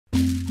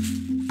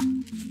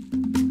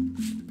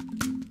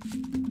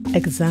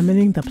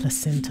Examining the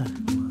placenta.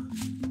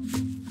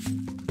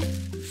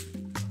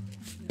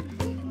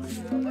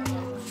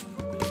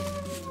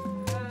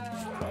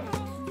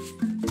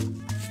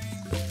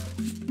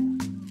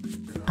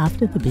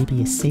 After the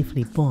baby is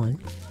safely born,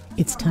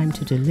 it's time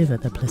to deliver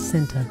the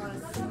placenta.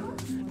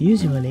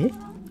 Usually,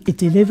 it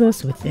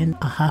delivers within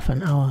a half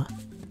an hour.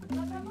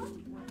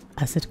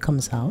 As it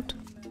comes out,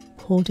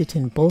 hold it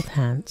in both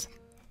hands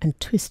and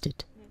twist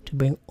it to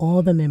bring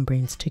all the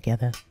membranes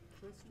together.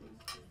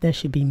 There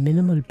should be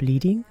minimal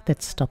bleeding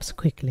that stops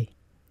quickly.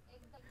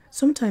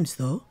 Sometimes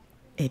though,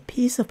 a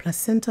piece of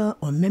placenta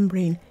or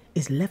membrane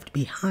is left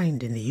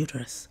behind in the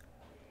uterus.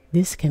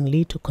 This can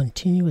lead to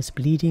continuous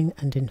bleeding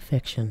and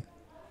infection.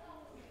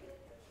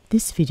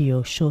 This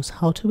video shows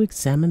how to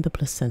examine the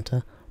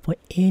placenta for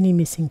any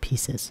missing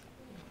pieces.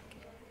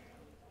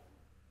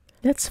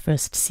 Let's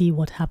first see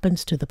what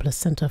happens to the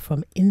placenta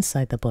from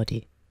inside the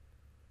body.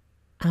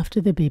 After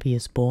the baby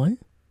is born,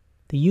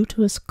 the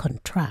uterus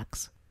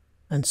contracts,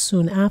 and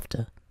soon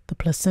after, the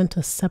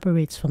placenta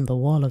separates from the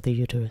wall of the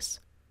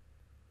uterus.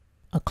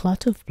 A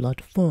clot of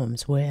blood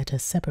forms where it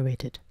has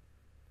separated.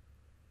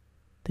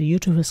 The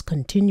uterus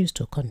continues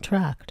to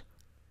contract,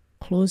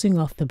 closing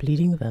off the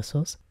bleeding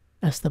vessels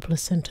as the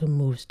placenta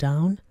moves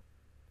down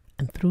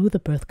and through the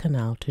birth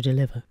canal to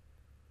deliver.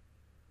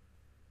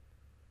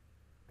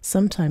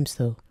 Sometimes,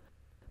 though,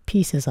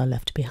 pieces are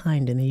left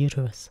behind in the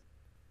uterus.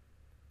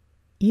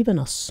 Even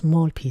a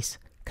small piece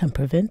can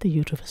prevent the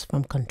uterus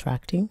from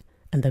contracting,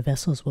 and the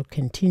vessels will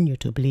continue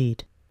to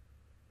bleed.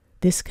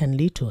 This can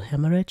lead to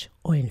hemorrhage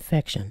or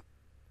infection.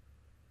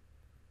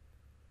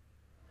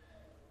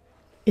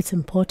 It's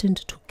important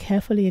to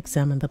carefully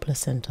examine the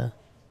placenta.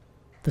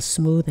 The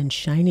smooth and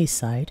shiny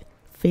side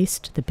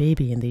faced the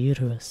baby in the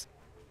uterus.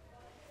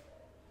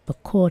 The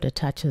cord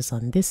attaches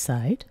on this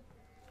side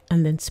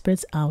and then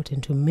spreads out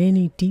into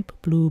many deep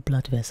blue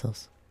blood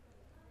vessels.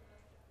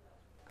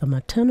 The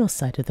maternal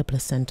side of the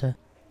placenta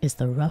is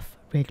the rough,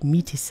 red,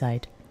 meaty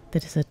side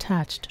that is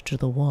attached to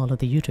the wall of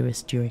the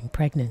uterus during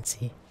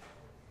pregnancy.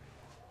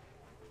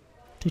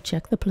 To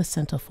check the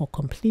placenta for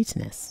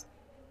completeness,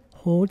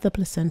 hold the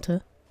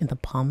placenta in the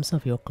palms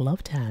of your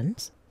gloved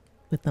hands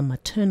with the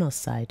maternal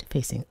side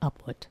facing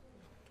upward.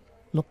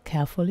 Look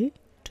carefully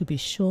to be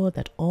sure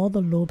that all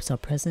the lobes are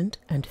present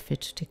and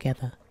fit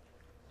together.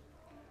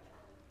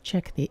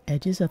 Check the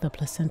edges of the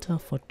placenta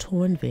for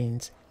torn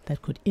veins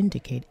that could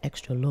indicate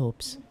extra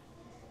lobes.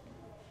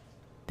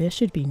 There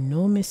should be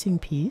no missing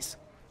piece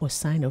or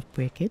sign of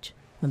breakage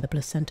when the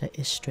placenta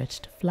is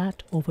stretched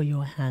flat over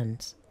your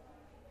hands.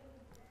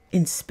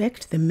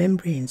 Inspect the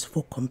membranes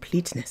for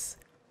completeness.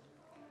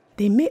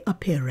 They may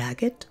appear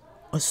ragged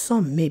or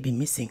some may be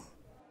missing.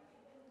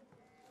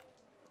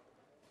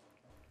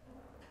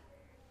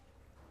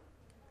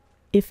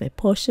 If a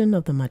portion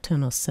of the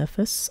maternal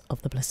surface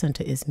of the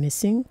placenta is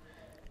missing,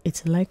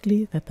 it's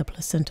likely that the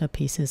placenta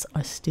pieces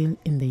are still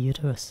in the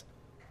uterus.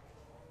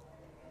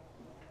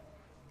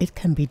 It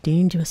can be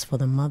dangerous for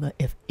the mother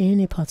if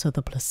any parts of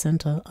the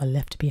placenta are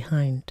left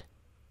behind.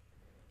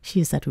 She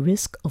is at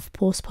risk of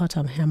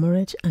postpartum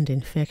hemorrhage and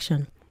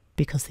infection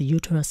because the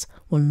uterus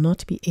will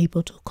not be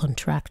able to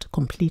contract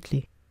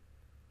completely.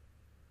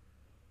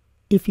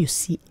 If you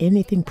see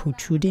anything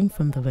protruding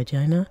from the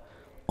vagina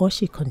or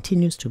she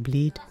continues to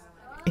bleed,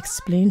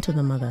 explain to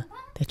the mother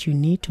that you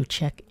need to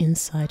check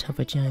inside her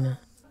vagina.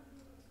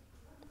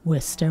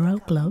 Wear sterile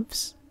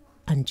gloves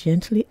and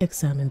gently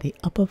examine the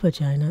upper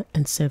vagina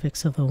and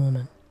cervix of the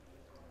woman.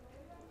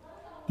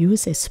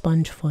 Use a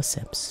sponge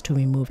forceps to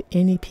remove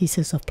any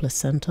pieces of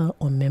placenta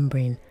or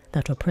membrane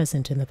that are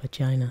present in the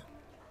vagina.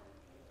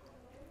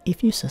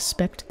 If you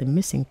suspect the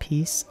missing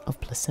piece of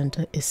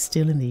placenta is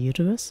still in the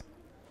uterus,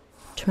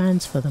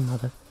 transfer the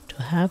mother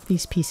to have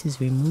these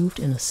pieces removed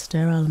in a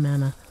sterile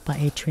manner by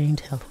a trained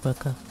health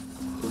worker.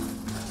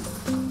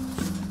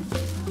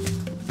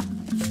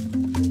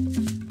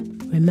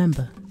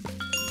 Remember,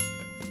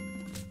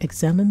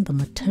 examine the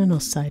maternal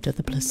side of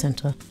the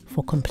placenta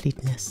for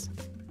completeness.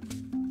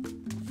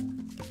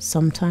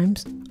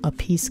 Sometimes a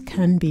piece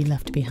can be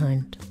left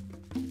behind.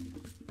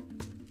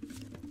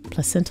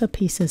 Placenta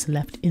pieces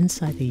left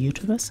inside the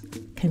uterus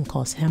can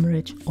cause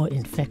hemorrhage or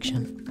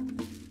infection.